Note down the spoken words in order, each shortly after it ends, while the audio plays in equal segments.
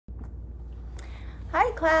Hi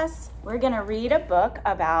class, we're gonna read a book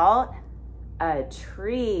about a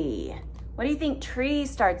tree. What do you think tree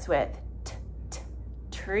starts with?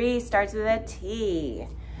 Tree starts with a T.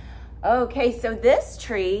 Okay, so this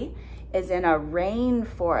tree is in a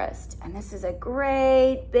rainforest, and this is a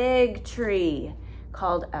great big tree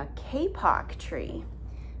called a kapok tree.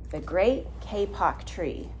 The Great Kapok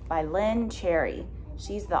Tree by Lynne Cherry.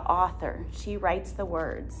 She's the author. She writes the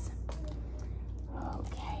words.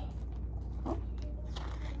 Okay. Oh.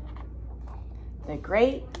 The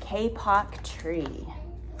Great Kapok Tree.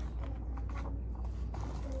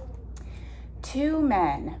 Two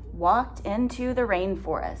men walked into the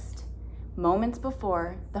rainforest. Moments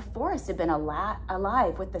before, the forest had been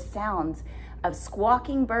alive with the sounds of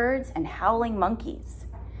squawking birds and howling monkeys.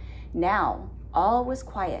 Now, all was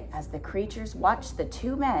quiet as the creatures watched the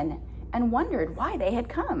two men and wondered why they had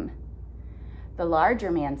come. The larger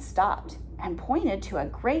man stopped and pointed to a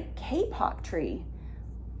great kapok tree,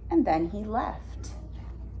 and then he left.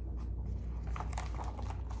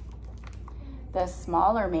 The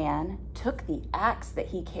smaller man took the axe that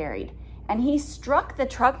he carried and he struck the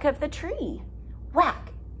trunk of the tree.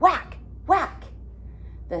 Whack, whack, whack.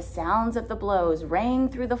 The sounds of the blows rang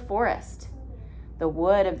through the forest. The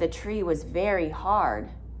wood of the tree was very hard.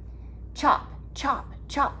 Chop, chop,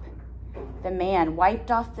 chop. The man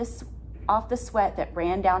wiped off the sweat that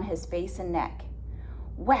ran down his face and neck.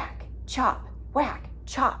 Whack, chop, whack,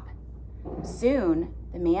 chop. Soon,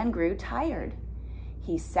 the man grew tired.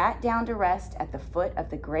 He sat down to rest at the foot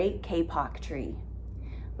of the great kapok tree.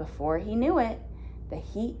 Before he knew it, the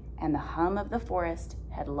heat and the hum of the forest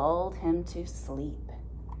had lulled him to sleep.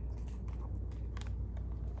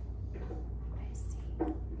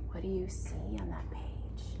 What do you see on that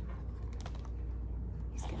page?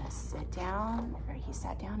 He's gonna sit down, or he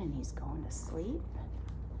sat down and he's going to sleep.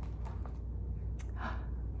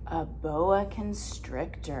 A boa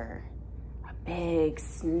constrictor, a big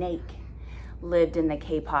snake, lived in the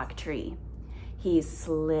kapok tree. He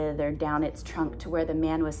slithered down its trunk to where the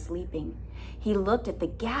man was sleeping. He looked at the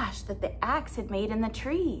gash that the axe had made in the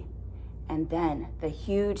tree. And then the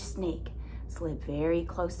huge snake slid very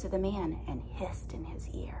close to the man and hissed in his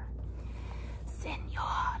ear.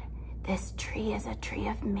 Senor, this tree is a tree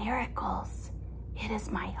of miracles. It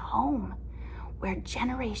is my home, where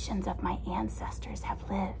generations of my ancestors have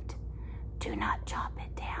lived. Do not chop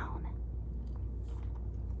it down.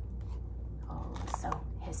 Oh, so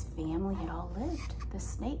his family had all lived. The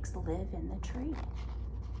snakes live in the tree.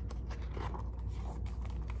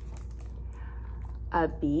 A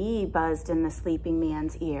bee buzzed in the sleeping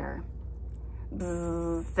man's ear.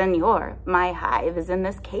 Bzz, senor, my hive is in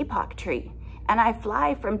this kapok tree, and I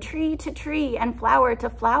fly from tree to tree and flower to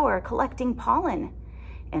flower collecting pollen.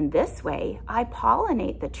 In this way, I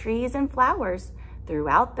pollinate the trees and flowers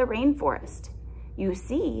throughout the rainforest. You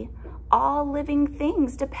see, all living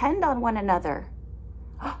things depend on one another.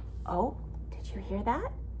 Oh, did you hear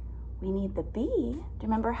that? We need the bee. Do you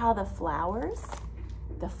remember how the flowers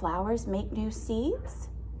make new seeds?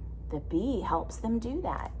 The bee helps them do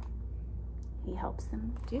that. He helps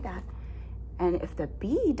them do that. And if the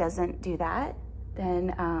bee doesn't do that,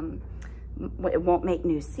 then it won't make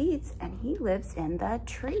new seeds, and he lives in the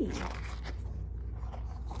tree.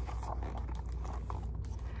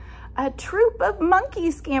 A troop of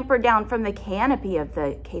monkeys scampered down from the canopy of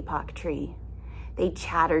the kapok tree. They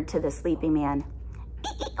chattered to the sleeping man.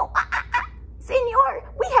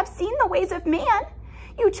 Senor, we have seen the ways of man.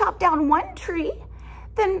 You chop down one tree,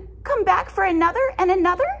 then come back for another and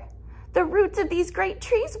another. The roots of these great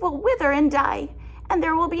trees will wither and die, and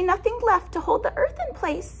there will be nothing left to hold the earth in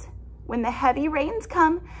place. When the heavy rains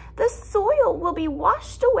come, the soil will be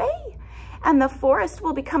washed away, and the forest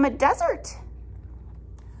will become a desert.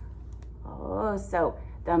 Oh, so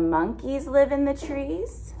the monkeys live in the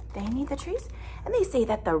trees. They need the trees. And they say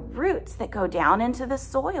that the roots that go down into the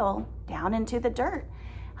soil, down into the dirt,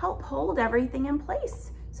 help hold everything in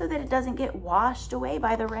place so that it doesn't get washed away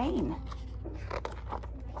by the rain.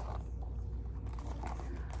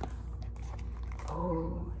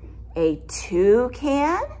 Oh, a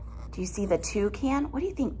toucan? Do you see the toucan? What do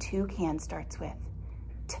you think toucan starts with?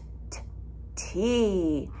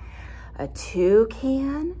 T. A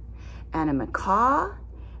toucan and a macaw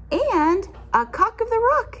and a cock of the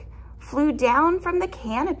rock flew down from the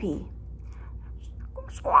canopy.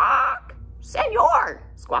 Squawk! Senor,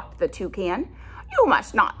 squawked the toucan, you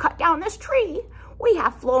must not cut down this tree. We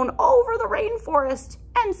have flown over the rainforest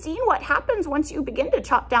and seen what happens once you begin to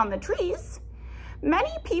chop down the trees.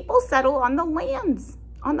 Many people settle on the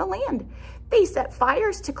land. They set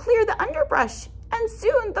fires to clear the underbrush, and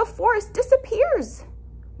soon the forest disappears.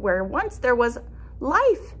 Where once there was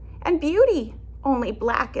life and beauty, Only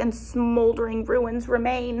black and smoldering ruins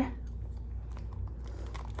remain.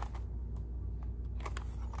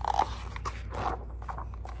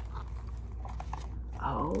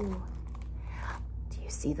 Oh, do you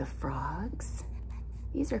see the frogs?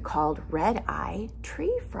 These are called red-eye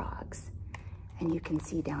tree frogs. And you can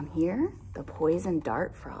see down here, the poison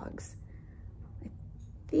dart frogs.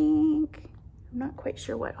 I'm not quite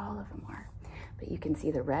sure what all of them are, but you can see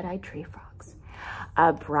the red-eyed tree frogs.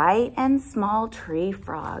 A bright and small tree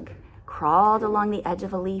frog crawled along the edge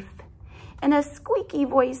of a leaf. In a squeaky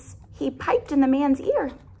voice, he piped in the man's ear.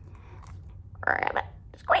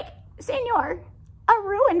 Squeak, senor, a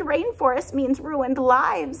ruined rainforest means ruined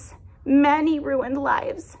lives, many ruined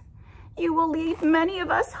lives. You will leave many of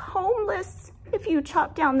us homeless if you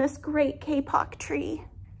chop down this great kapok tree.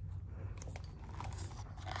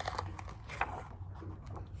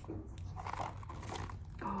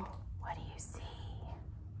 Oh, what do you see?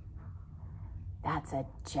 That's a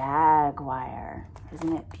jaguar.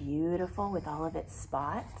 Isn't it beautiful with all of its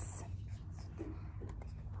spots?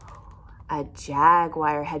 A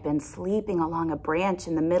jaguar had been sleeping along a branch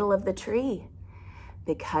in the middle of the tree.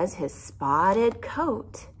 Because his spotted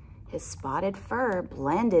coat, his spotted fur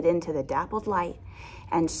blended into the dappled light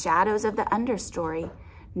and shadows of the understory,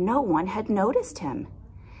 no one had noticed him.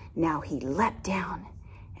 Now he leapt down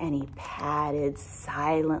and he padded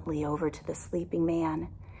silently over to the sleeping man.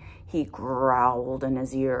 He growled in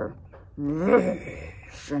his ear,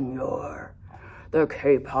 "Senor, the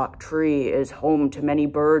kapok tree is home to many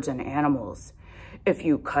birds and animals. If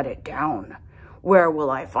you cut it down, where will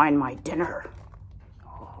I find my dinner?"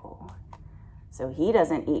 So he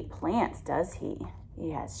doesn't eat plants, does he?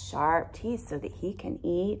 He has sharp teeth so that he can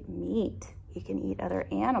eat meat. He can eat other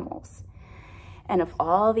animals. And if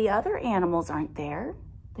all the other animals aren't there,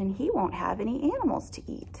 then he won't have any animals to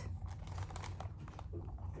eat.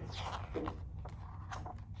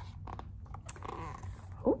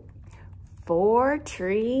 Oh, 4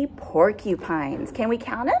 tree porcupines. Can we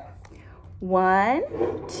count them? 1,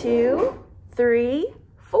 2, 3,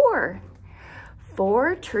 4.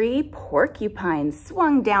 4 tree porcupines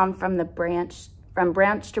swung down from branch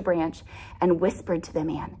to branch and whispered to the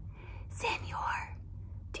man, "Senor,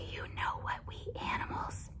 do you know what we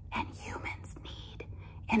animals and humans need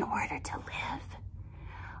in order to live?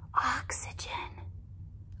 Oxygen."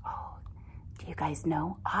 Oh, do you guys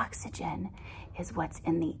know oxygen is what's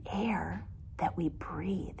in the air that we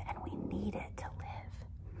breathe, and we need it to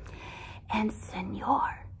live? And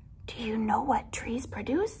senor, do you know what trees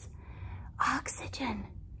produce? Oxygen.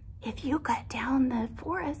 If you cut down the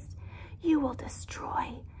forest, you will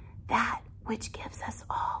destroy that which gives us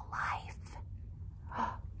all life.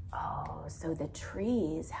 Oh, so the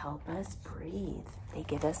trees help us breathe. They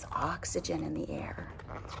give us oxygen in the air.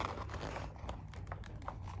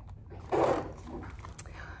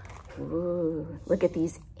 Ooh, look at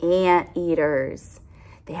these anteaters.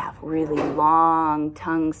 They have really long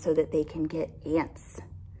tongues so that they can get ants.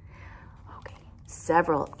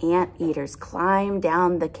 Several anteaters climbed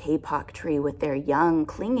down the kapok tree with their young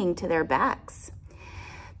clinging to their backs.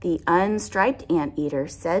 The unstriped anteater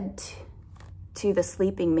said to the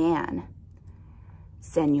sleeping man,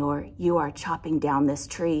 "Senor, you are chopping down this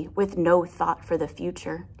tree with no thought for the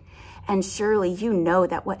future. And surely you know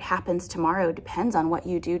that what happens tomorrow depends on what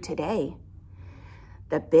you do today.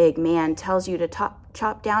 The big man tells you to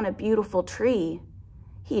chop down a beautiful tree.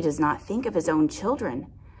 He does not think of his own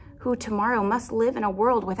children, who tomorrow must live in a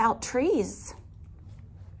world without trees."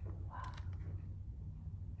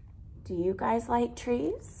 Do you guys like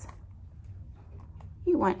trees?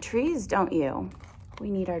 You want trees, don't you?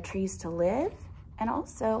 We need our trees to live, and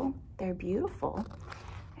also they're beautiful,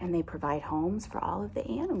 and they provide homes for all of the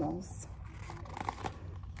animals.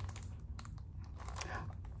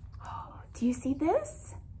 Oh, do you see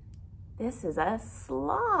this? This is a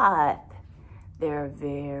sloth. They're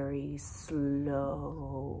very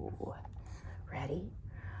slow. Ready?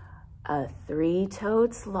 A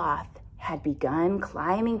 3-toed sloth had begun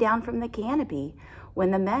climbing down from the canopy when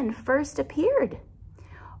the men first appeared.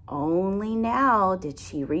 Only now did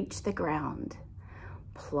she reach the ground,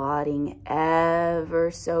 plodding ever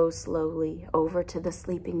so slowly over to the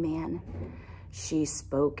sleeping man. She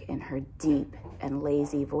spoke in her deep and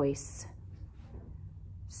lazy voice.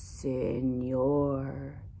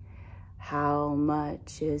 "Senor, how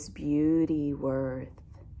much is beauty worth?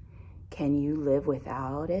 Can you live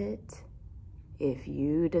without it? If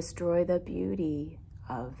you destroy the beauty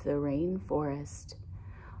of the rainforest,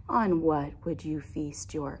 on what would you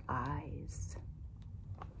feast your eyes?"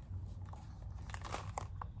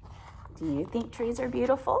 Do you think trees are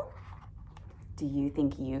beautiful? Do you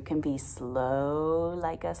think you can be slow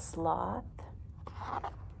like a sloth?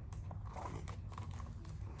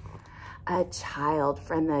 A child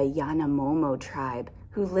from the Yanomamo tribe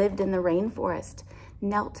who lived in the rainforest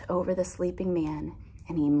knelt over the sleeping man,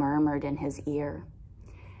 and he murmured in his ear,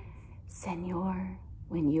 "Senor,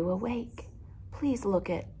 when you awake, please look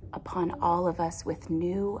upon all of us with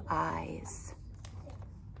new eyes."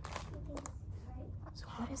 So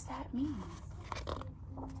what does that mean?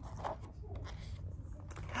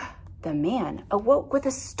 The man awoke with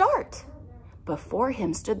a start. Before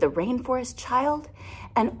him stood the rainforest child,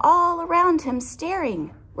 and all around him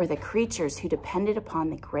staring were the creatures who depended upon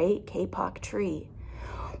the Great Kapok Tree.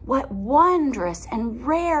 What wondrous and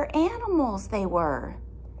rare animals they were!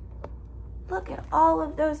 Look at all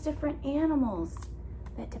of those different animals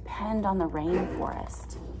that depend on the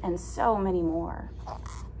rainforest, and so many more.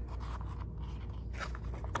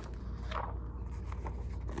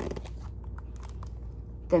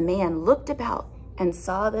 The man looked about and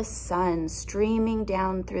saw the sun streaming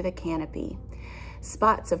down through the canopy.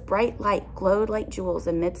 Spots of bright light glowed like jewels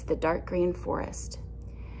amidst the dark green forest.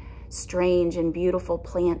 Strange and beautiful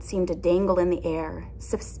plants seemed to dangle in the air,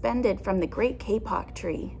 suspended from the Great Kapok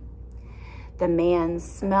Tree. The man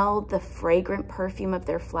smelled the fragrant perfume of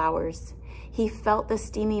their flowers. He felt the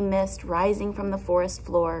steamy mist rising from the forest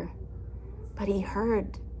floor, but he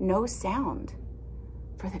heard no sound,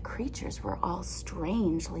 for the creatures were all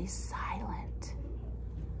strangely silent.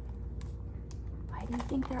 Why do you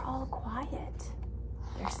think they're all quiet?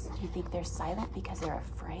 Do you think they're silent because they're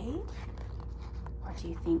afraid? Or do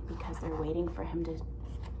you think because they're waiting for him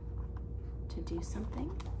to do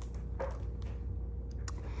something?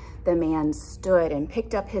 The man stood and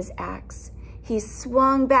picked up his axe. He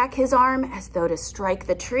swung back his arm as though to strike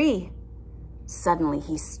the tree. Suddenly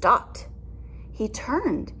he stopped. He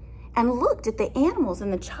turned and looked at the animals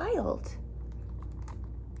and the child.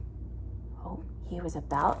 Oh, he was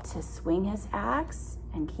about to swing his axe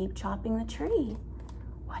and keep chopping the tree.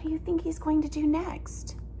 What do you think he's going to do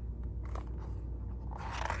next?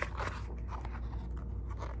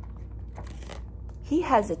 He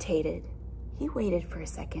hesitated. He waited for a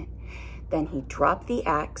second. Then he dropped the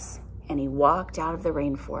axe and he walked out of the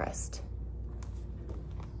rainforest.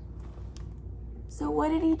 So what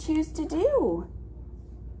did he choose to do?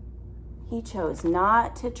 He chose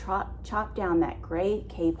not to chop down that great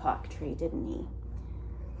kapok tree, didn't he?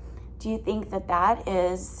 Do you think that that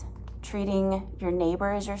is treating your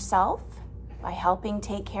neighbor as yourself by helping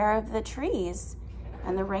take care of the trees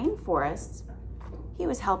and the rainforest? He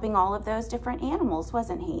was helping all of those different animals,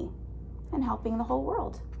 wasn't he? And helping the whole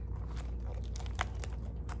world.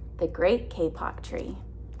 The Great Kapok Tree.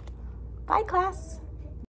 Bye, class.